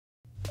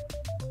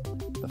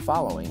The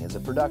following is a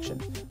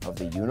production of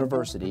the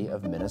University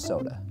of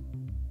Minnesota.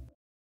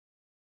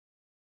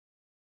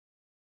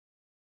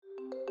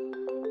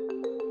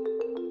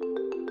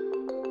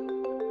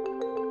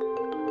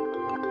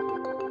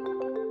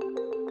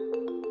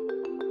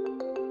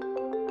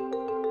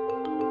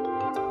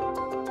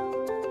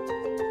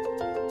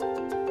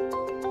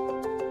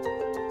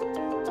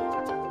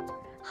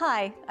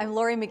 Hi, I'm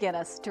Lori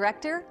McGinnis,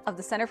 Director of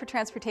the Center for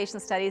Transportation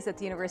Studies at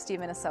the University of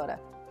Minnesota.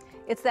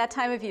 It's that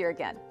time of year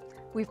again.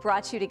 We've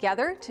brought you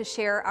together to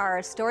share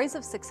our stories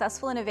of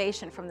successful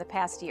innovation from the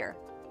past year.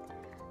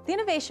 The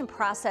innovation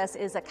process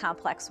is a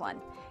complex one.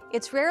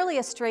 It's rarely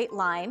a straight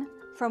line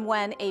from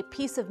when a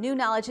piece of new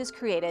knowledge is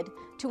created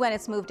to when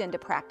it's moved into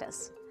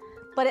practice.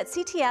 But at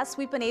CTS,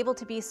 we've been able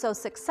to be so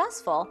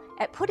successful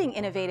at putting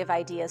innovative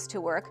ideas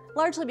to work,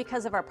 largely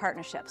because of our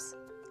partnerships.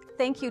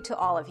 Thank you to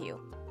all of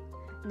you.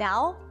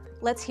 Now,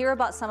 let's hear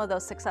about some of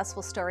those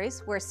successful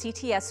stories where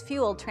CTS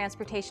fueled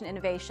transportation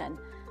innovation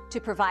to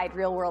provide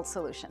real-world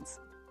solutions.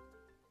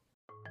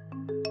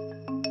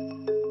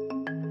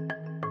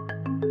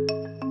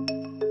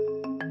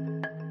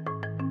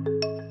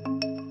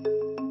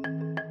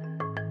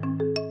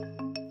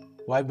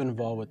 Well, I've been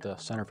involved with the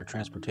Center for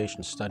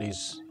Transportation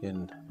Studies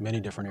in many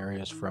different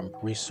areas, from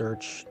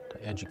research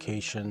to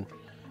education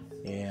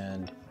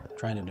and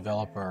trying to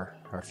develop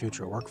our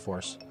future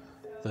workforce.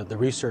 The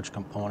research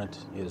component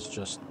has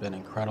just been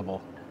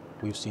incredible.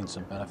 We've seen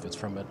some benefits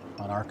from it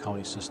on our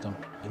county system.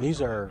 And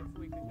these are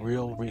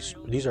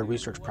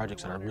research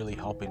projects that are really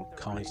helping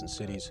counties and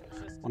cities.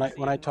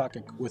 When I talk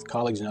with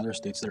colleagues in other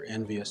states, they're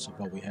envious of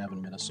what we have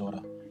in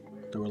Minnesota.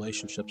 The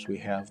relationships we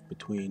have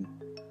between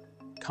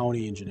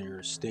county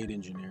engineers, state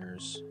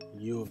engineers,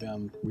 U of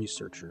M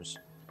researchers,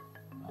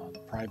 the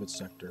private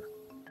sector.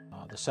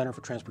 The Center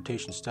for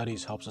Transportation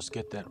Studies helps us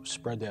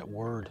spread that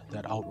word,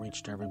 that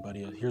outreach to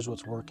everybody. Here's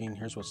what's working,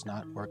 here's what's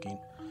not working,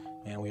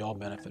 and we all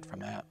benefit from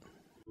that.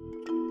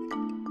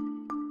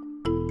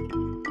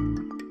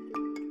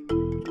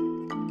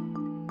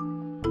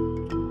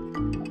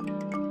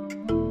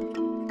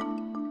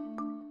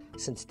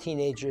 Since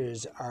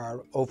teenagers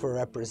are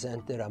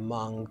overrepresented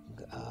among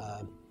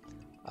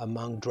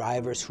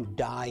drivers who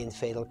die in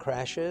fatal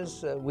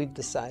crashes, we've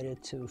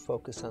decided to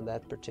focus on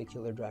that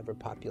particular driver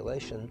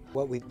population.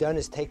 What we've done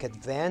is take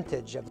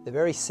advantage of the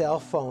very cell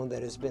phone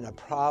that has been a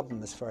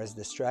problem as far as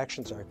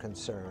distractions are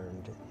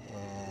concerned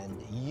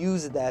and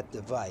use that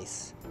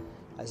device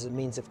as a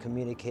means of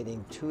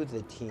communicating to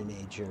the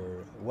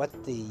teenager what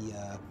the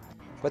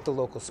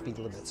local speed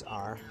limits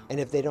are. And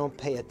if they don't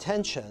pay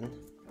attention,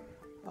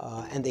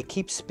 and they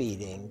keep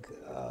speeding,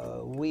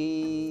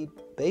 we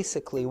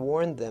basically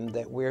warn them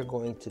that we're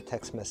going to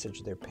text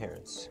message their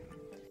parents.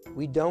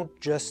 We don't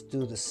just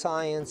do the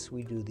science,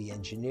 we do the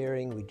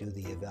engineering, we do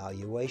the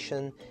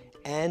evaluation,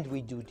 and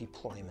we do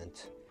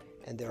deployment.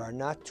 And there are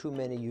not too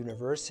many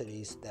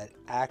universities that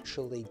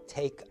actually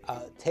take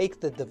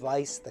the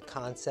device, the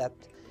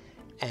concept,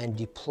 and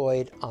deploy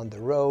it on the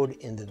road,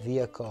 in the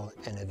vehicle,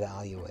 and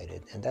evaluate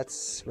it. And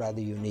that's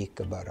rather unique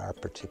about our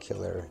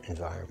particular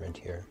environment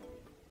here.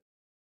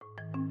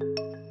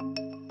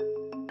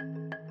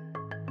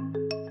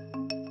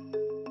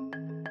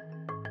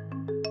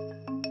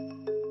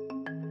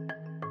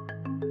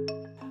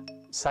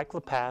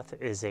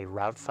 Cyclopath is a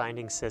route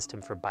finding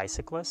system for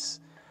bicyclists.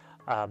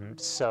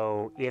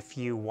 So if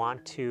you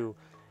want to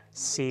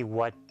see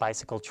what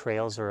bicycle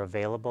trails are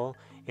available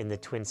in the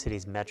Twin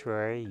Cities metro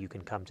area, you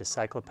can come to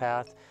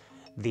Cyclopath.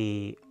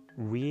 The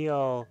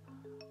real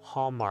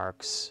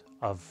hallmarks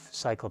of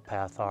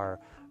Cyclopath are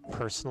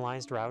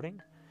personalized routing.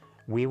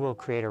 We will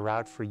create a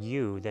route for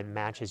you that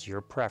matches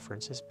your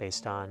preferences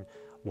based on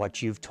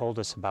what you've told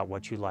us about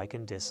what you like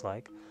and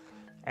dislike.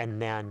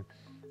 And then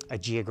a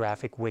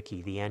geographic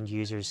wiki. The end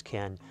users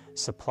can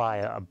supply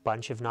a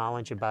bunch of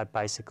knowledge about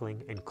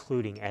bicycling,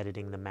 including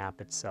editing the map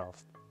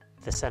itself.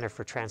 The Center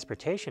for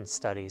Transportation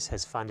Studies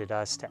has funded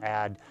us to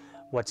add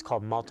what's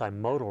called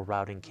multimodal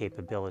routing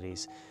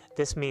capabilities.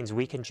 This means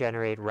we can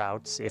generate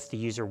routes, if the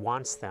user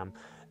wants them,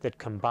 that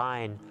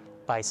combine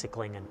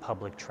bicycling and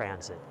public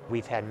transit.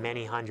 We've had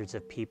many hundreds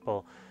of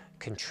people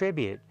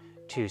contribute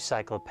to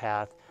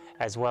Cyclopath,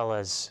 as well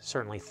as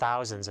certainly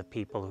thousands of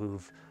people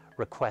who've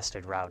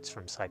requested routes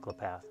from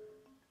Cyclopath.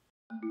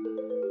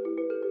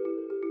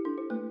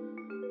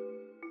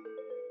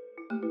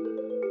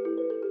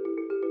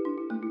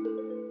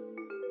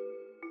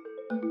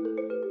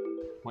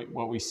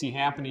 What we see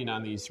happening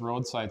on these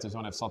roadsides that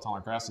don't have cell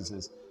tolerant grasses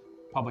is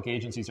public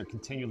agencies are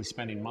continually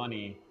spending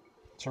money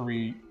to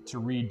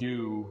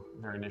redo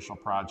their initial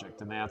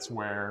project, and that's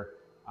where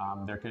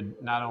there could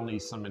not only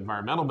some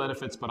environmental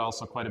benefits, but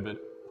also quite a bit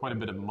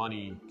of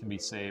money can be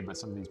saved by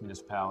some of these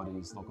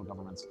municipalities, local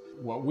governments.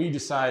 What we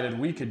decided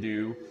we could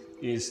do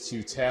is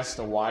to test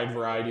a wide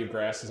variety of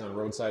grasses on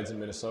roadsides in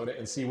Minnesota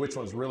and see which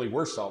ones really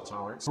were salt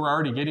tolerant. So we're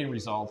already getting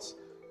results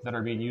that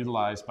are being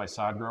utilized by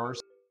sod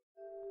growers.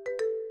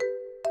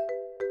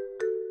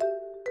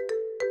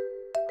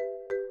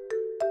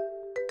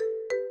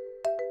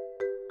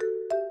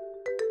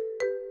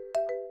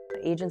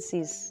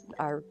 agencies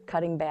are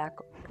cutting back,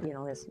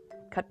 there's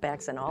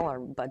cutbacks in all our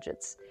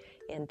budgets,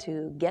 and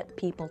to get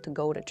people to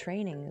go to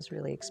training is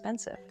really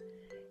expensive.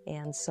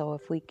 And so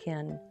if we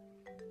can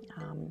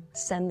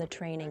send the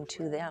training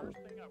to them,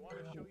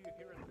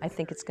 I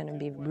think it's going to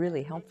be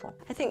really helpful.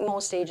 I think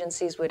most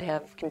agencies would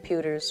have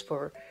computers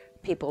for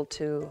people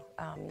to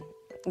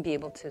be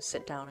able to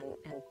sit down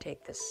and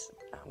take this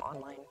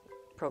online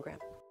program.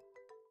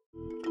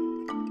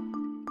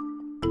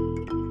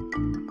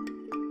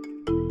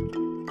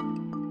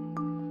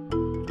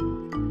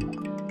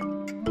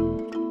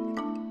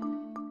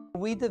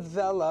 We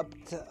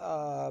developed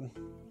a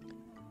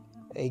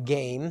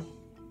game,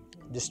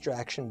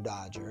 Distraction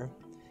Dodger,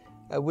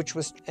 which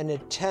was an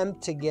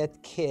attempt to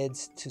get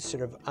kids to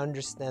sort of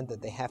understand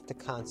that they have to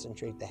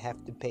concentrate, they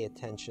have to pay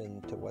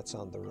attention to what's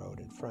on the road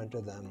in front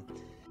of them.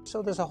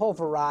 So there's a whole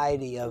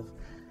variety of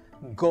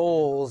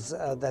goals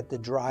that the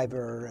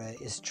driver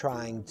is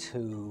trying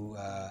to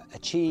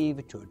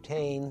achieve, to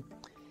attain.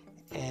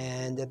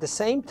 And at the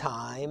same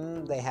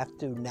time, they have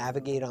to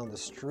navigate on the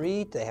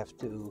street, they have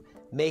to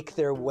make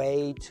their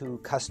way to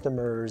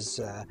customers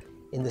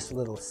in this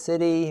little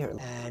city.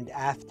 And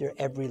after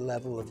every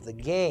level of the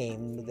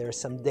game, there's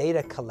some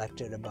data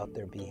collected about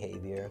their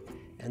behavior,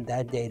 and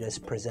that data is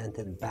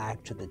presented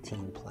back to the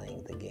team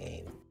playing the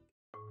game.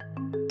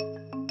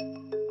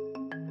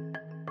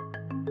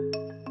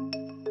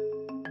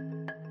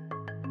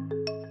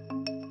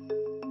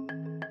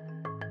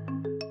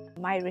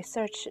 My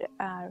research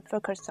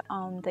focused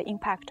on the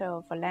impact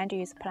of land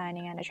use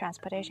planning and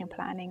transportation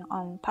planning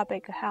on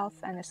public health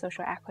and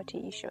social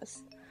equity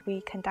issues.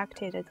 We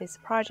conducted this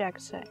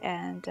project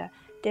and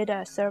did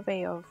a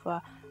survey of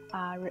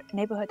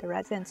neighborhood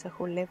residents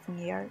who live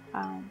near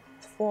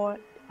 4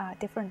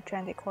 different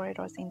transit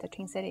corridors in the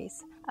Twin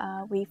Cities.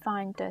 We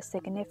find a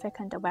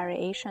significant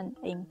variation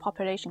in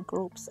population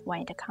groups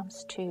when it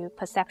comes to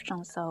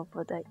perceptions of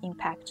the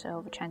impact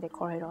of transit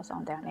corridors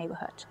on their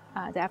neighborhood.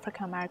 The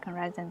African American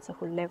residents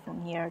who live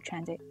near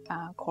transit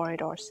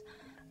corridors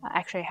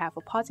actually have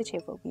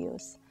positive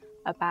views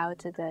about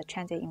the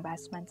transit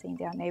investments in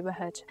their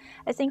neighborhood.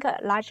 I think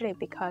largely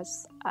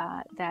because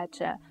that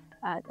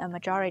a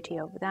majority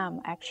of them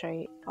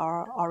actually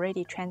are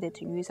already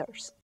transit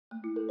users.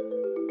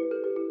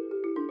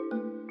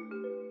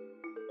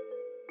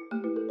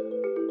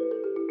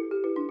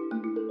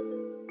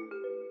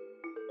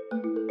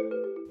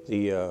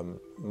 The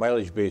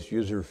mileage-based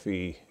user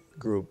fee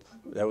group,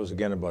 that was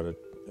again about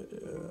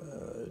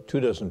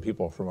 24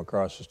 people from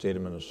across the state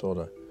of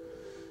Minnesota,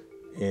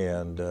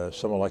 and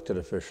some elected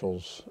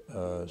officials,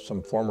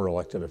 some former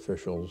elected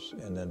officials,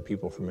 and then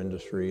people from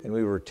industry. And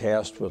we were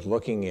tasked with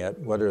looking at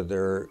whether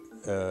there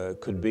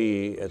could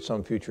be, at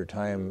some future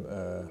time,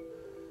 the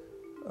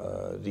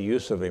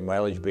use of a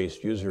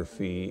mileage-based user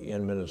fee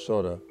in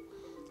Minnesota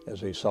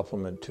as a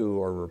supplement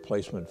to or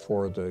replacement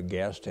for the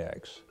gas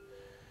tax.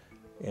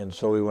 And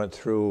so we went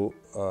through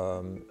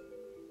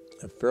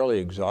a fairly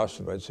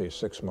exhaustive, I'd say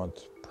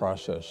 6-month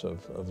process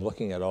of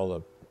looking at all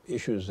the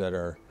issues that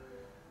are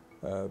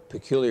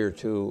peculiar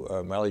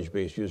to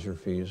mileage-based user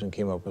fees and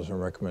came up with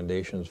some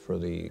recommendations for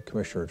the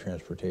Commissioner of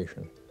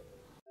Transportation.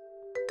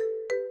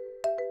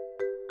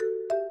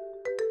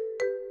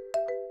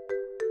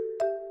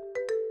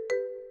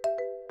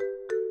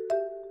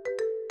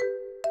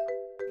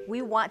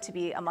 We want to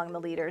be among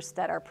the leaders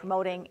that are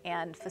promoting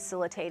and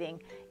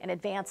facilitating and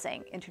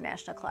advancing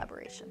international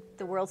collaboration.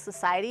 The World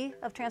Society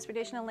of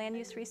Transportation and Land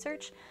Use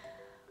Research,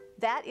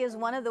 that is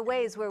one of the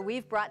ways where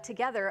we've brought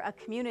together a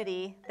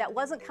community that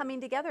wasn't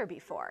coming together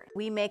before.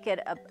 We make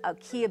it a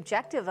key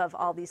objective of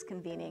all these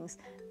convenings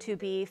to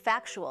be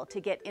factual,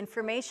 to get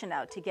information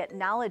out, to get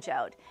knowledge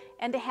out,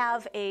 and to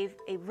have a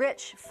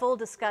rich, full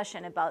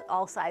discussion about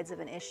all sides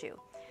of an issue.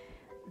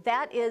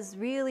 That is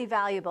really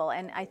valuable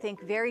and I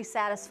think very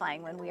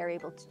satisfying when we are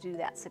able to do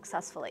that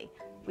successfully.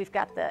 We've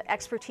got the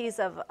expertise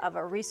of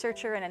a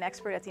researcher and an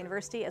expert at the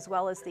university, as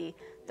well as the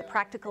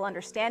practical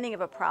understanding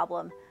of a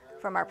problem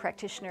from our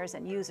practitioners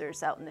and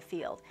users out in the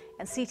field.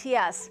 And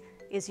CTS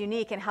is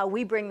unique in how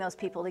we bring those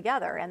people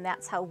together, and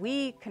that's how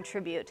we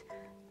contribute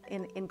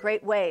in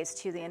great ways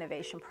to the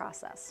innovation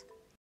process.